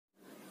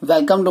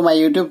Welcome to my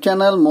YouTube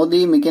channel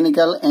Modi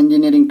Mechanical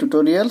Engineering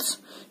Tutorials.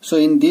 So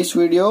in this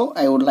video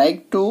I would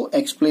like to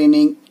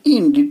explaining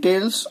in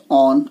details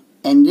on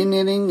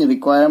engineering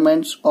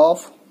requirements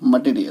of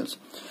materials.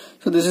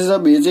 So this is a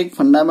basic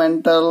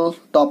fundamental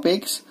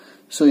topics.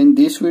 So in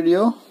this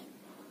video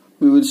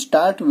we will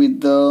start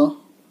with the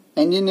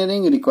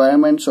engineering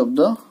requirements of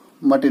the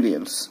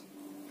materials.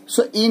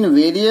 So in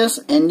various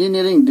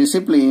engineering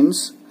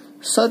disciplines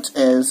such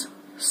as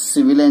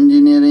civil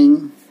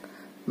engineering,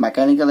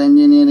 mechanical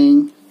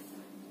engineering,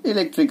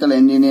 electrical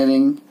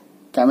engineering,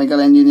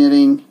 chemical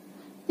engineering,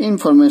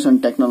 information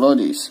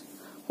technologies,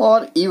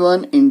 or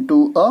even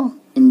into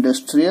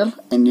industrial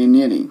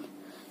engineering.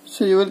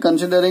 So you will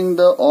considering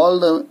all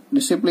the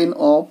discipline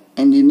of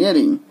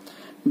engineering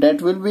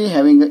that will be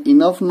having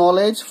enough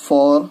knowledge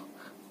for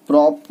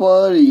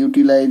proper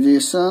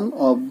utilization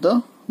of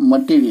the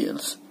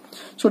materials.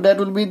 So that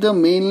will be the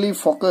mainly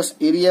focus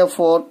area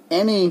for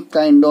any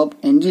kind of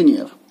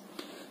engineer.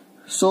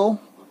 So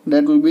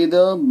that will be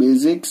the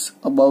basics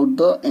about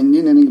the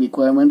engineering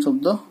requirements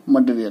of the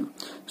material.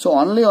 So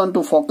only on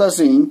to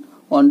focusing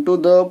onto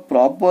the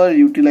proper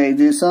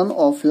utilization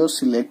of your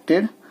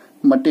selected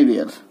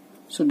material.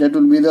 So that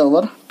will be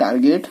our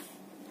target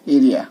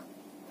area.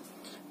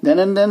 Then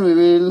and then we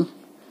will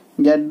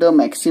get the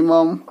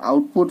maximum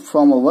output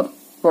from our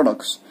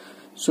products.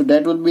 So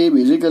that will be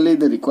basically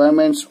the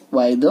requirements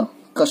by the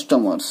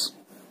customers.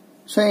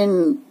 So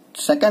in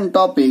second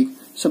topic,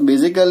 so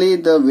basically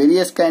the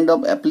various kind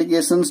of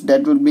applications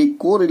that will be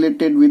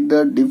correlated with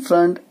the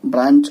different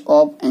branch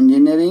of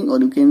engineering, or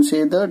you can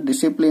say the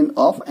discipline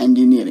of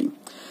engineering.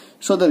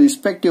 So the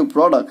respective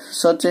products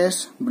such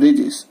as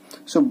bridges.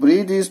 So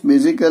bridge is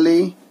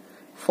basically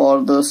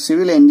for the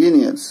civil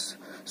engineers.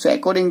 So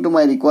according to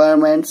my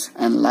requirements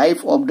and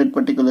life of that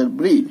particular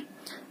bridge,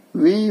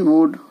 we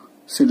would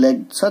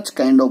select such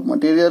kind of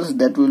materials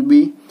that will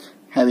be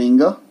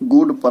having a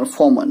good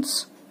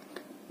performance.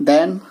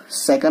 Then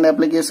second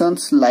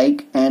applications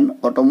like an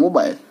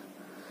automobile.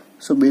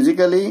 So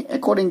basically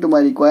according to my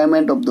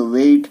requirement of the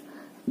weight,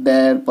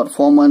 their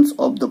performance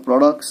of the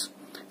products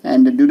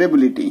and the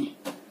durability,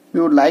 we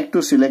would like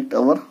to select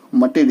our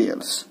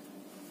materials.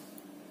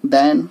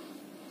 Then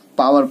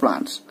power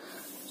plants.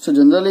 So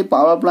generally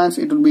power plants,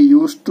 it will be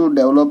used to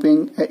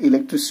developing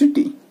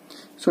electricity.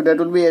 So that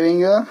will be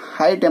having a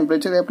high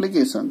temperature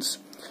applications.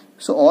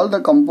 So all the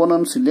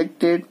components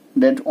selected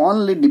that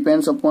only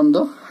depends upon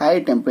the high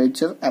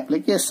temperature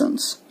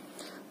applications.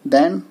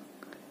 Then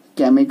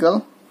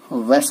chemical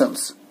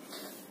vessels.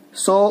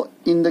 So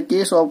in the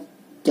case of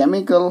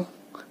chemical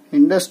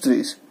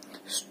industries,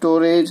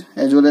 storage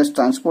as well as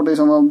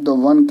transportation of the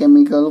one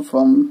chemical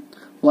from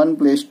one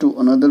place to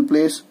another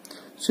place.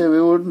 So we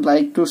would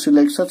like to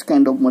select such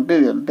kind of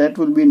material that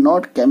will be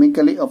not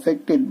chemically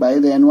affected by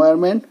the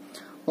environment,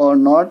 or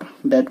not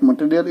that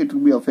material it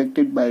will be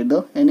affected by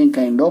the any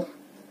kind of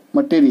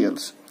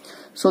materials.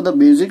 So the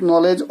basic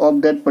knowledge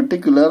of that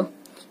particular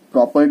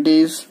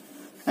properties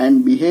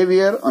and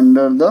behavior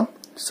under the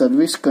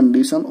service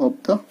condition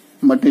of the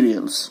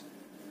materials.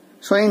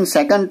 So in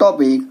second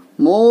topic,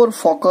 more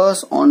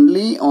focus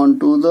only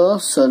onto the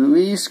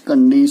service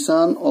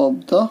condition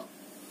of the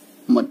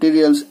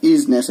materials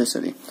is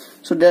necessary.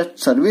 So that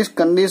service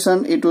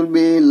condition, it will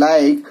be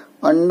like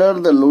under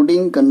the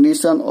loading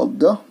condition of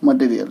the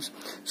materials.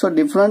 So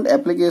different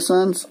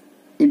applications,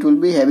 it will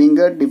be having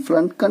a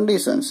different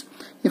conditions.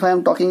 If I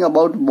am talking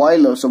about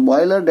boiler, so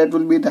boiler, that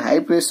will be the high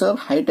pressure,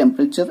 high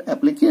temperature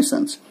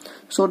applications.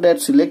 So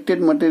that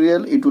selected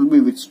material, it will be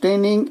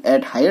withstanding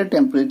at higher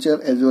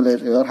temperature as well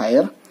as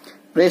higher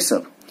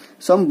pressure.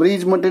 Some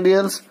bridge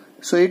materials,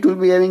 so it will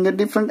be having a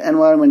different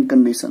environment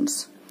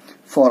conditions.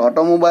 For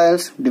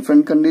automobiles,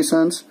 different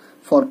conditions.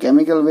 For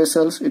chemical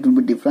vessels, it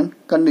will be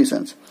different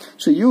conditions.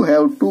 So you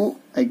have to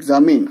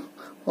examine,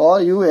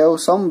 or you have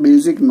some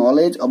basic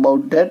knowledge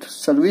about that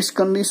service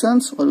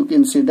conditions, or you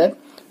can say that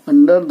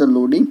under the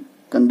loading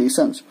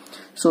conditions.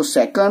 So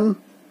second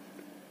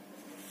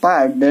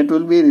part, that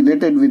will be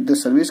related with the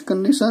service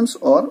conditions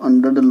or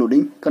under the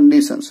loading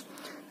conditions.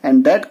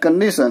 And that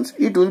conditions,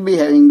 it will be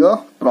having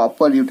a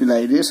proper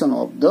utilization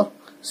of the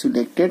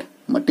selected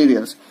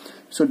materials.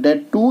 So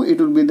that too, it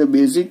will be the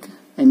basic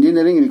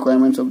engineering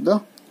requirements of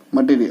the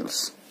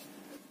materials.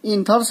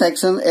 In third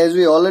section, as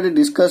we already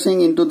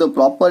discussing into the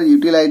proper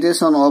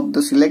utilization of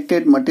the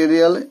selected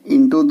material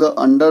into the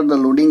under the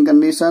loading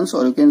conditions,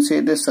 or you can say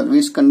the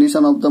service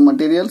condition of the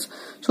materials.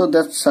 So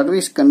the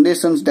service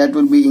conditions, that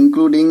will be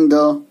including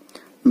the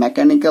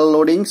mechanical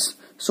loadings.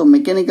 So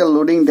mechanical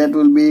loading, that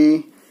will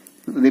be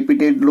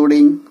repeated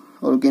loading,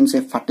 or you can say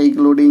fatigue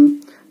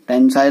loading,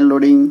 tensile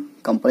loading,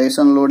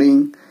 compression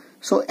loading.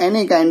 So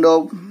any kind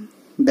of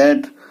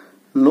that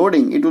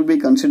loading, it will be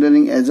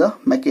considering as a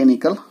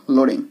mechanical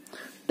loading.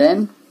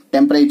 Then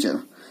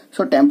temperature.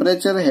 So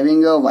temperature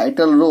having a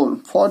vital role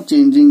for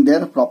changing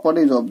their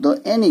properties of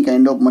the any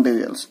kind of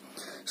materials.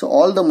 So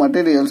all the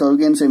materials, or you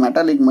can say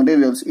metallic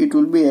materials, it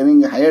will be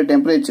having a higher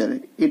temperature,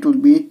 it will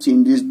be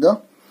changes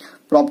the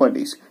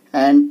properties.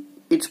 And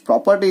its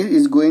property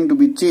is going to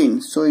be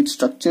changed. So its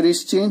structure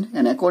is changed,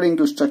 and according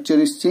to structure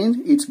is changed,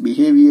 its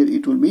behavior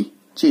it will be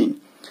changed.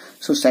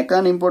 So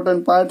second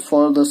important part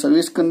for the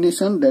service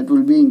condition, that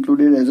will be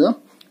included as a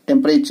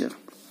temperature.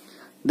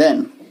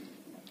 Then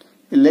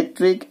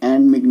electric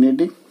and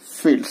magnetic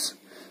fields.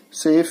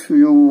 So if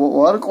you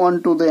work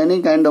on to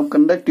any kind of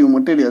conductive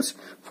materials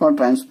for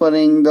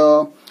transferring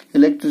the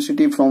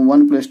electricity from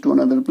one place to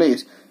another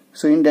place,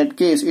 so in that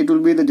case it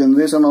will be the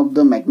generation of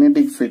the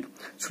magnetic field.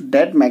 So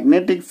that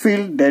magnetic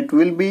field that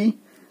will be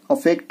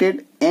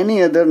affected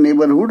any other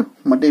neighborhood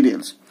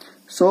materials.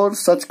 So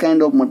such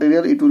kind of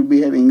material it will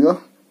be having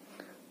a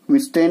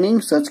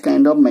withstanding such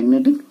kind of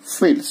magnetic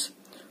fields,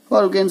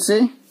 or you can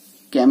say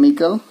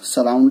chemical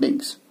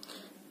surroundings.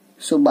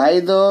 So by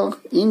the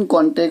in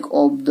contact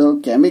of the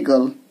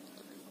chemical,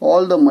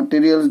 all the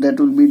materials that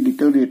will be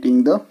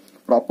deteriorating the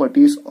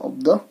properties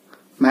of the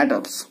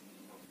metals.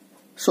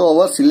 So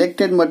our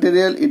selected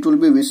material, it will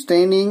be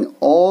withstanding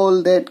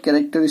all that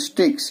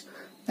characteristics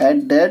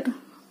at that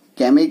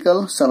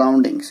chemical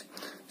surroundings.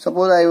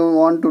 Suppose I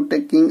want to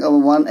taking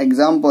one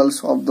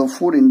examples of the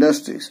food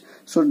industries.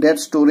 So that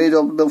storage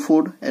of the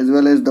food as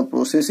well as the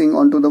processing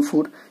onto the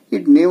food,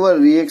 it never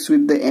reacts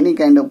with the any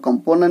kind of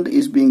component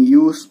is being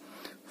used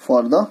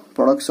for the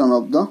production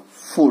of the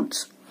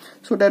foods.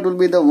 So that will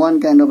be the one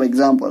kind of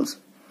examples.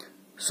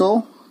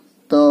 So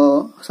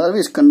the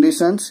service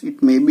conditions,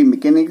 it may be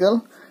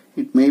mechanical,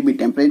 it may be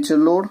temperature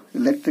load,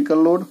 electrical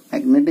load,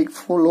 magnetic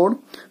flow load,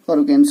 or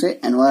you can say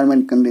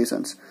environment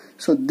conditions.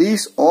 So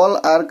these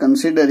all are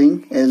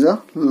considering as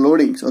a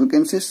loadings, or you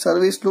can say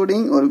service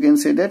loading, or you can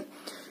say that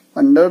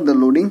under the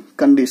loading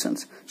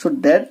conditions. So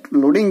that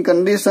loading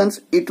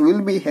conditions, it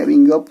will be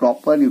having a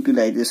proper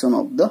utilization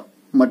of the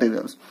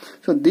materials.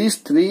 So these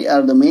three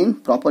are the main: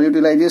 proper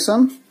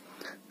utilization,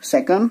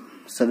 second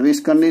service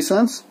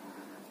conditions,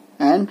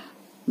 and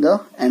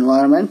the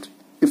environment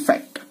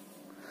effect.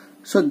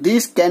 So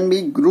these can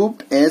be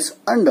grouped as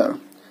under.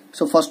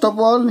 So first of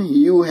all,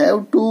 you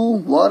have to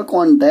work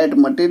on that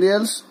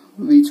materials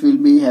which will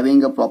be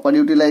having a proper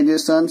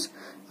utilizations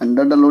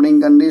under the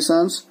loading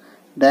conditions.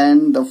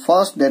 Then the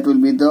first, that will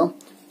be the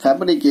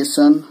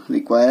fabrication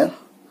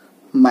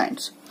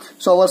requirements.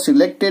 So our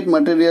selected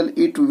material,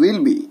 it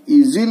will be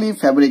easily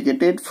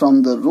fabricated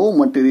from the raw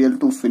material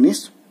to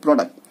finished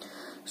product.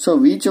 So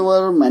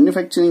whichever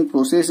manufacturing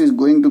process is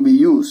going to be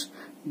used,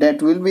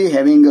 that will be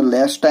having a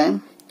less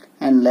time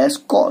and less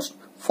cost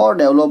for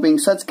developing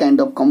such kind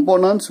of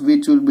components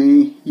which will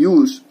be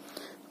used,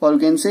 or you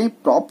can say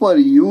proper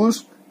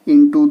use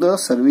into the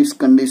service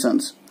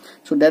conditions.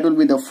 So that will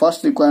be the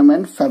first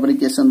requirement,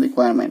 fabrication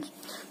requirements.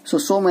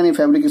 So many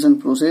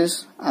fabrication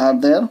process are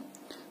there.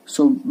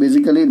 So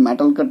basically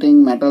metal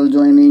cutting, metal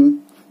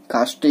joining,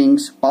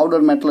 castings,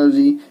 powder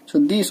metallurgy. So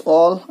these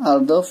all are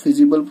the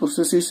feasible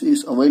processes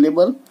is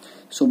available.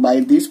 So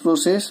by this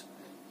process,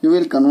 you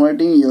will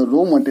converting your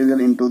raw material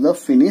into the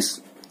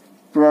finished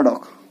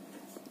product.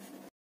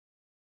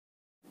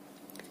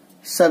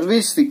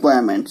 Service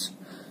requirements.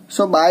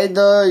 So by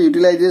the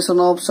utilization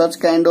of such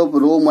kind of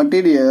raw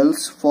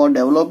materials for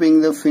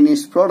developing the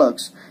finished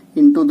products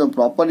into the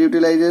proper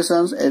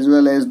utilizations as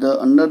well as the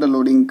under the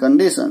loading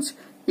conditions,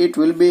 it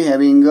will be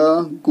having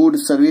a good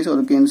service,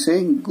 or you can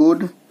say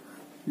good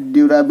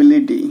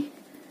durability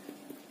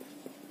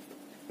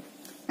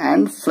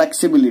and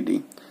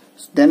flexibility.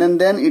 Then and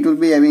then it will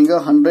be having a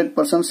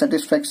 100%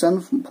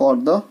 satisfaction for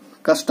the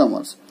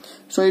customers.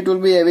 So it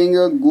will be having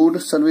a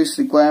good service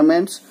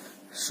requirements.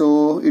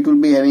 So it will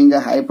be having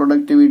a high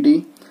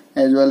productivity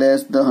as well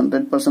as the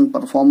 100%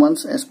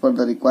 performance as per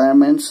the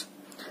requirements.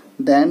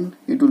 Then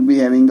it will be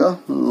having a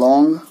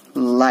long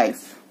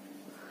life.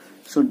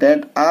 So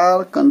that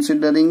are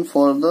considering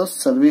for the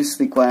service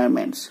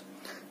requirements,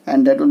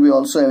 and that will be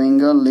also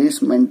having a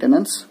less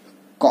maintenance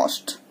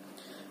cost.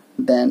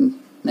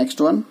 Then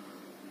next one,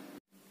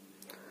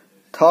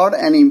 third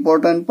and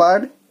important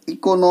part,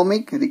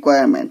 economic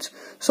requirements.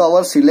 So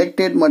our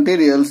selected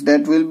materials,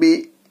 that will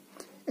be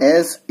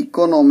as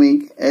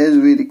economic as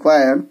we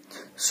require.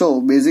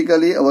 So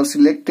basically our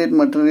selected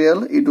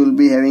material, it will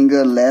be having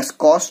a less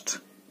cost,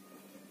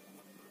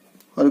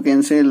 or you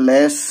can say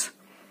less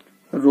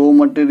raw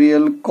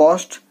material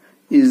cost,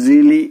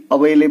 easily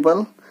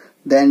available.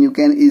 Then you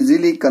can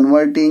easily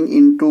converting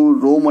into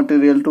raw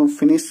material to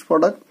finished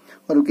product,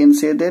 or you can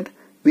say that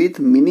with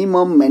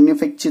minimum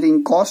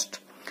manufacturing cost.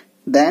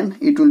 Then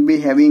it will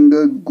be having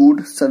a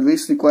good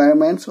service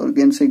requirements, or you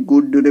can say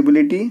good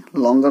durability,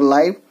 longer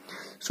life.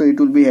 So it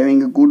will be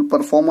having a good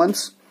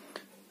performance.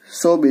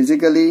 So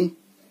basically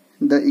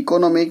the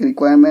economic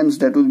requirements,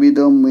 that will be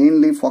the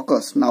mainly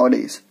focus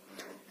nowadays.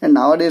 And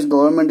nowadays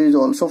government is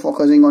also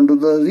focusing on to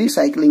the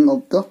recycling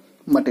of the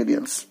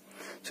materials.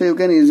 So you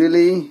can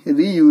easily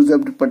reuse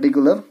the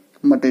particular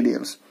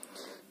materials.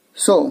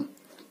 So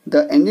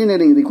the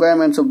engineering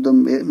requirements of the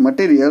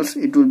materials,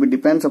 it will be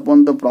depends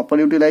upon the proper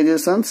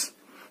utilizations,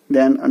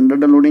 then under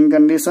the loading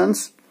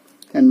conditions,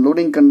 and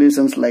loading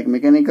conditions like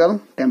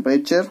mechanical,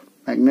 temperature,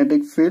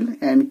 magnetic field,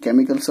 and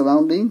chemical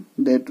surrounding.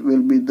 That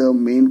will be the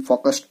main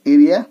focused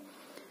area.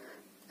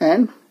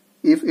 And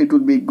If it will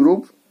be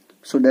group,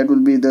 so that will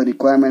be the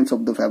requirements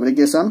of the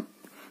fabrication,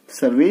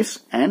 service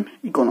and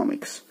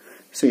economics.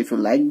 So if you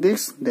like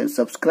this, then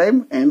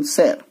subscribe and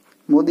share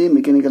Modi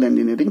Mechanical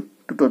Engineering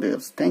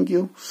Tutorials. Thank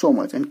you so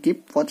much and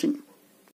keep watching.